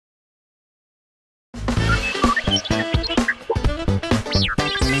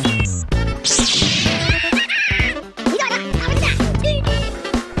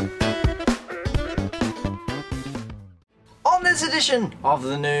edition of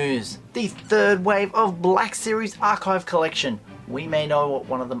the news. The third wave of Black Series Archive Collection. We may know what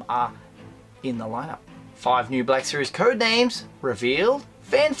one of them are in the lineup. 5 new Black Series code names revealed.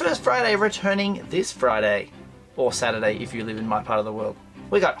 Fan First Friday returning this Friday. Or Saturday if you live in my part of the world.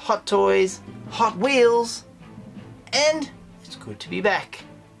 We got Hot Toys, Hot Wheels, and it's good to be back.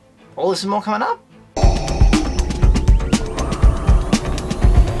 All this and more coming up.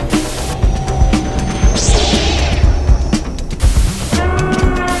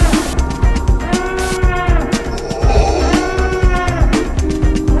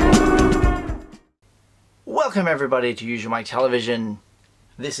 Welcome everybody to Usualmike Television.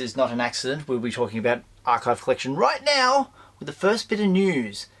 This is not an accident. We'll be talking about Archive Collection right now with the first bit of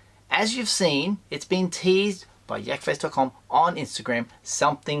news. As you've seen, it's been teased by yakface.com on Instagram.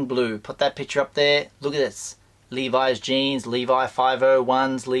 Something blue. Put that picture up there. Look at this. Levi's jeans, Levi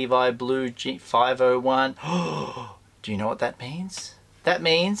 501s, Levi blue 501. Do you know what that means? That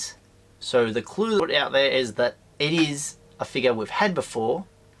means, so the clue put out there is that it is a figure we've had before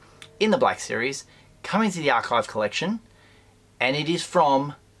in the Black Series, coming to the Archive Collection, and it is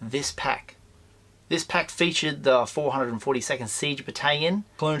from this pack. This pack featured the 442nd Siege Battalion,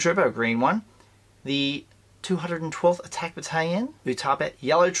 Clone Trooper, a green one, the 212th Attack Battalion, Utapet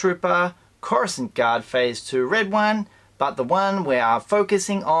Yellow Trooper, Coruscant Guard Phase 2 red one, but the one we are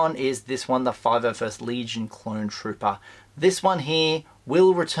focusing on is this one, the 501st Legion Clone Trooper. This one here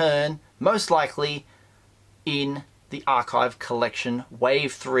will return, most likely, in the Archive Collection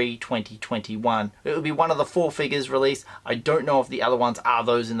Wave 3 2021. It will be one of the 4 figures released. I don't know if the other ones are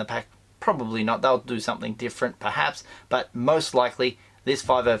those in the pack. Probably not. They'll do something different perhaps, but most likely this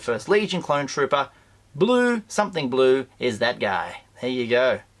 501st Legion Clone Trooper, blue, something blue, is that guy. There you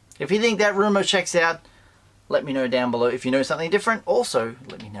go. If you think that rumor checks out, let me know down below. If you know something different, also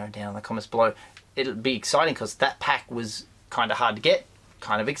let me know down in the comments below. It'll be exciting because that pack was kind of hard to get,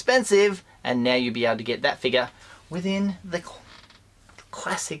 kind of expensive, and now you'll be able to get that figure within the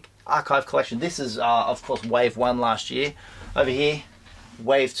classic Archive Collection. This is, of course, Wave 1 last year. Over here,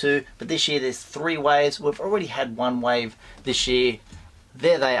 Wave 2. But this year, there's 3 waves. We've already had 1 wave this year.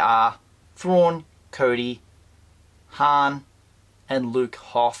 There they are. Thrawn, Cody, Han, and Luke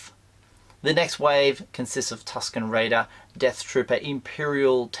Hoth. The next wave consists of Tusken Raider, Death Trooper,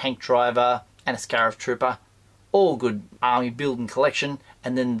 Imperial Tank Driver, and a Scarif Trooper. All good army building collection.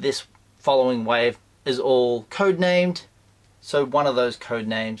 And then this following wave is all codenamed, so one of those code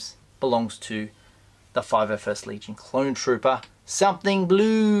names belongs to the 501st Legion Clone Trooper, something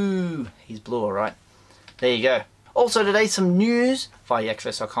blue. He's blue, alright. There you go. Also today, some news via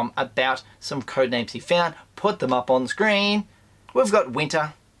yakface.com about some code names he found. Put them up on screen. We've got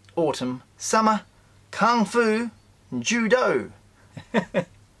Winter, Autumn, Summer, Kung Fu, Judo.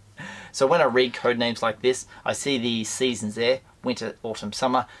 So when I read code names like this, I see the seasons there, Winter, Autumn,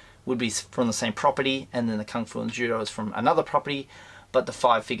 Summer, would be from the same property, and then the Kung Fu and Judo is from another property, but the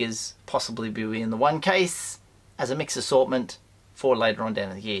 5 figures possibly be in the one case as a mixed assortment for later on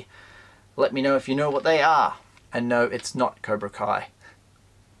down in the year. Let me know if you know what they are. And no, it's not Cobra Kai.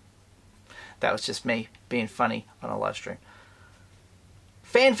 That was just me being funny on a live stream.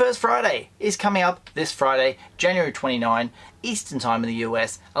 Fan First Friday is coming up this Friday, January 29, Eastern Time in the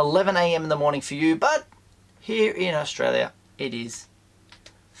US, 11 AM in the morning for you, but here in Australia it is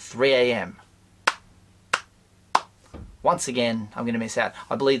 3 AM. Once again, I'm going to miss out.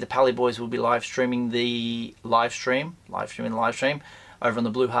 I believe the Pally Boys will be live streaming the live stream over on the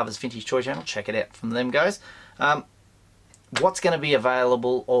Blue Harvest Vintage Toy channel. Check it out from them guys. What's going to be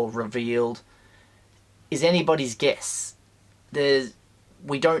available or revealed is anybody's guess.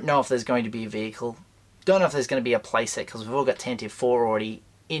 We don't know if there's going to be a vehicle. Don't know if there's going to be a playset because we've all got Tantive 4 already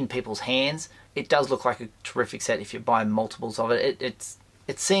in people's hands. It does look like a terrific set if you buy multiples of it.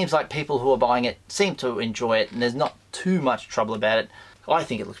 It seems like people who are buying it seem to enjoy it, and there's not too much trouble about it. I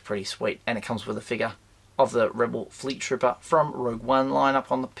think it looks pretty sweet, and it comes with a figure of the Rebel Fleet Trooper from Rogue One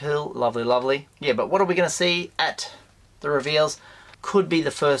lineup on the pill. Lovely, lovely. Yeah, but what are we going to see at the reveals? Could be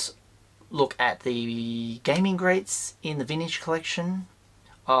the first look at the gaming greats in the Vintage Collection.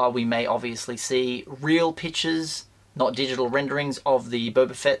 We may obviously see real pictures, not digital renderings, of the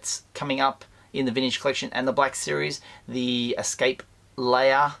Boba Fett's coming up in the Vintage Collection and the Black Series. The Escape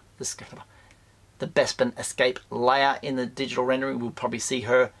Leia, the Bespin Escape Leia in the digital rendering. We'll probably see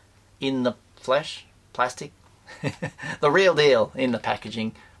her in the flesh, plastic. The real deal in the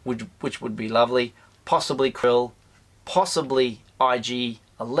packaging, which would be lovely. Possibly Kuiil, possibly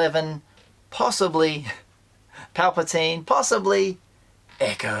IG-11, possibly Palpatine, possibly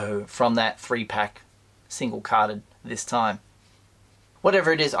Echo from that 3-pack single carded this time.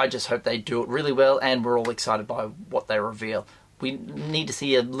 Whatever it is, I just hope they do it really well, and we're all excited by what they reveal. we need to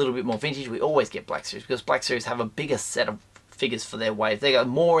see a little bit more vintage, we always get Black Series, because Black Series have a bigger set of figures for their wave. They got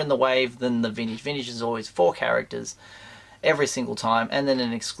more in the wave than the vintage. Vintage is always 4 characters every single time, and then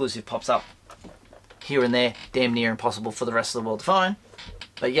an exclusive pops up here and there, damn near impossible for the rest of the world to find.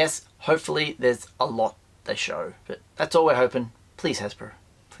 But yes, hopefully there's a lot they show, but that's all we're hoping. Please, Hasbro,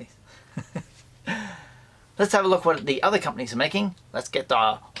 please. Let's have a look what the other companies are making. Let's get the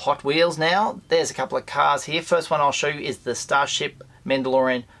Hot Wheels now. There's a couple of cars here. First one I'll show you is the Starship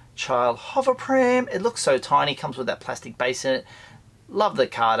Mandalorian Child Hover Pram. It looks so tiny, comes with that plastic base in it. Love the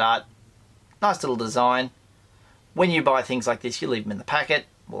card art. Nice little design. When you buy things like this, you leave them in the packet.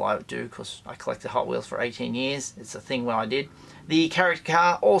 Well, I do, because I collected Hot Wheels for 18 years. It's a thing when I did. The character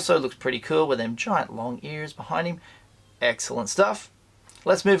car also looks pretty cool with them giant long ears behind him. Excellent stuff.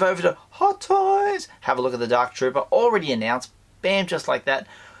 Let's move over to Hot Toys. Have a look at the Dark Trooper, already announced. Bam, just like that.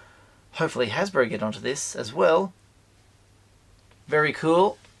 Hopefully Hasbro get onto this as well. Very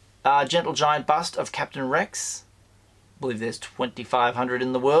cool. Gentle Giant bust of Captain Rex. I believe there's 2,500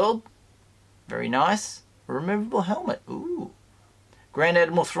 in the world. Very nice. A removable helmet. Ooh. Grand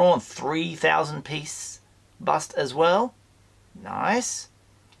Admiral Thrawn, 3,000 piece bust as well. Nice.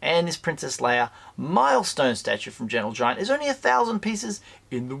 And this Princess Leia milestone statue from Gentle Giant is only 1,000 pieces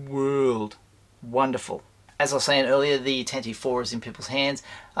in the world. Wonderful. As I was saying earlier, the Tantive 4 is in people's hands.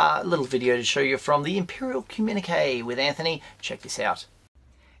 A little video to show you from the Imperial Communique with Anthony. Check this out.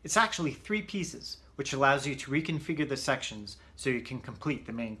 It's actually 3 pieces, which allows you to reconfigure the sections so you can complete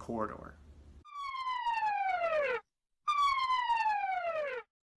the main corridor.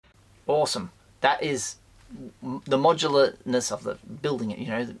 Awesome. That is the modularness of the building it, you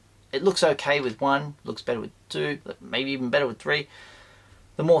know. It looks okay with 1, looks better with 2, maybe even better with 3.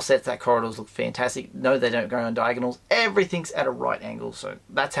 The more sets, that corridors look fantastic. No, they don't go on diagonals. Everything's at a right angle, so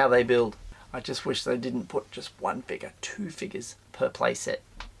that's how they build. I just wish they didn't put just 1 figure, 2 figures per play set,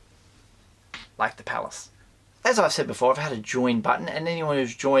 like the Palace. As I've said before, I've had a join button, and anyone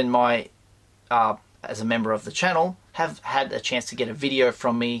who's joined my as a member of the channel have had a chance to get a video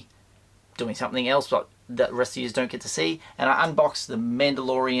from me doing something else, but the rest of you don't get to see. And I unboxed the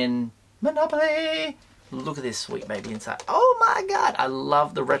Mandalorian Monopoly. Look at this sweet baby inside. Oh my god, I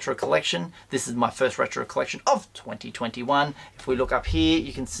love the retro collection. This is my first retro collection of 2021. If we look up here,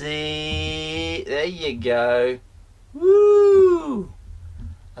 you can see, there you go. Woo!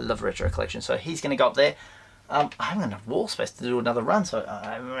 I love retro collection, so he's going to go up there. I haven't enough wall space to do another run, so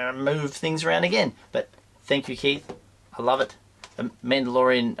I'm going to move things around again. But thank you, Keith. I love it. The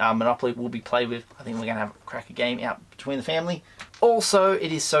Mandalorian Monopoly will be played with. I think we're going to have a cracker game out between the family. Also,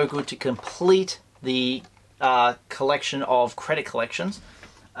 it is so good to complete the collection of credit collections.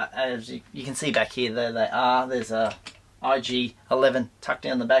 As you can see back here, there they are. There's a IG-11 tucked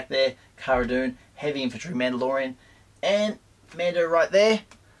down the back there. Cara Dune, Heavy Infantry Mandalorian, and Mando right there.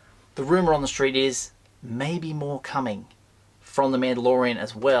 The rumour on the street is maybe more coming from the Mandalorian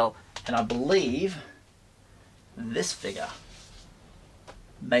as well. And I believe this figure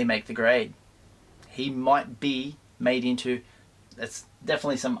may make the grade. He might be made into, there's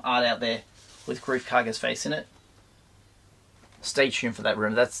definitely some art out there with Grief Karga's face in it. Stay tuned for that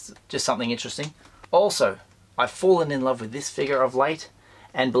room. That's just something interesting. Also, I've fallen in love with this figure of late,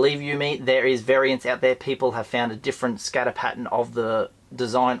 and believe you me, there is variants out there. People have found a different scatter pattern of the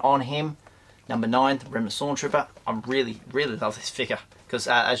design on him. Number 9, the Remnant Stormtrooper. I really love this figure because,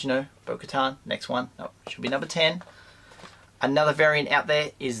 as you know, Bo-Katan, next one, oh, should be number 10. Another variant out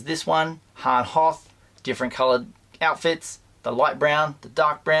there is this one, Han Hoth, different coloured outfits, the light brown, the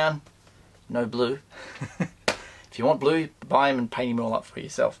dark brown, no blue. If you want blue, buy them and paint them all up for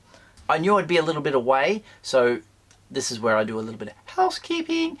yourself. I knew I'd be a little bit away, so this is where I do a little bit of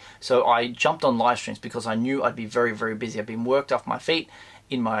housekeeping. So I jumped on live streams because I knew I'd be very busy. I've been worked off my feet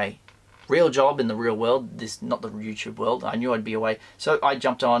in my real job in the real world, this not the YouTube world. I knew I'd be away, so I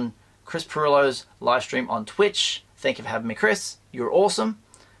jumped on Chris Perillo's live stream on Twitch. Thank you for having me, Chris. You're awesome.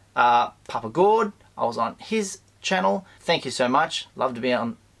 Papa Gord, I was on his channel. Thank you so much. Love to be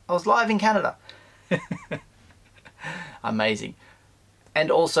on. I was live in Canada. Amazing.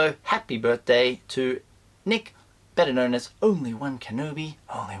 And also, happy birthday to Nick, better known as Only One Kenobi,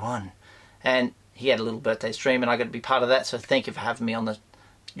 Only One. And he had a little birthday stream and I got to be part of that, so thank you for having me on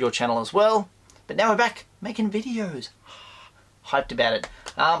your channel as well. But now we're back making videos. Hyped about it.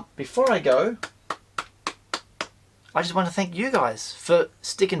 Before I go, I just want to thank you guys for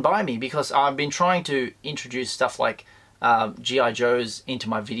sticking by me, because I've been trying to introduce stuff like G.I. Joes into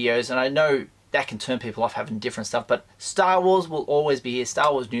my videos, and I know that can turn people off having different stuff, but Star Wars will always be here.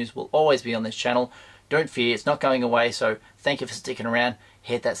 Star Wars news will always be on this channel. Don't fear, it's not going away, so thank you for sticking around.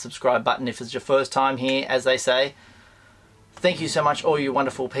 Hit that subscribe button if it's your first time here, as they say. Thank you so much, all you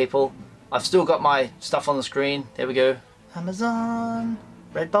wonderful people. I've still got my stuff on the screen. There we go. Amazon,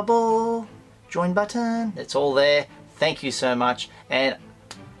 Redbubble, join button. It's all there. Thank you so much. And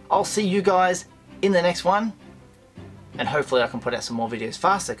I'll see you guys in the next one. And hopefully I can put out some more videos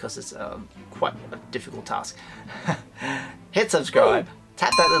faster because it's quite a difficult task. Hit subscribe,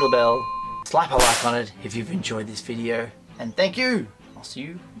 tap that little bell, slap a like on it if you've enjoyed this video. And thank you. I'll see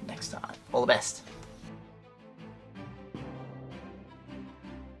you next time. All the best.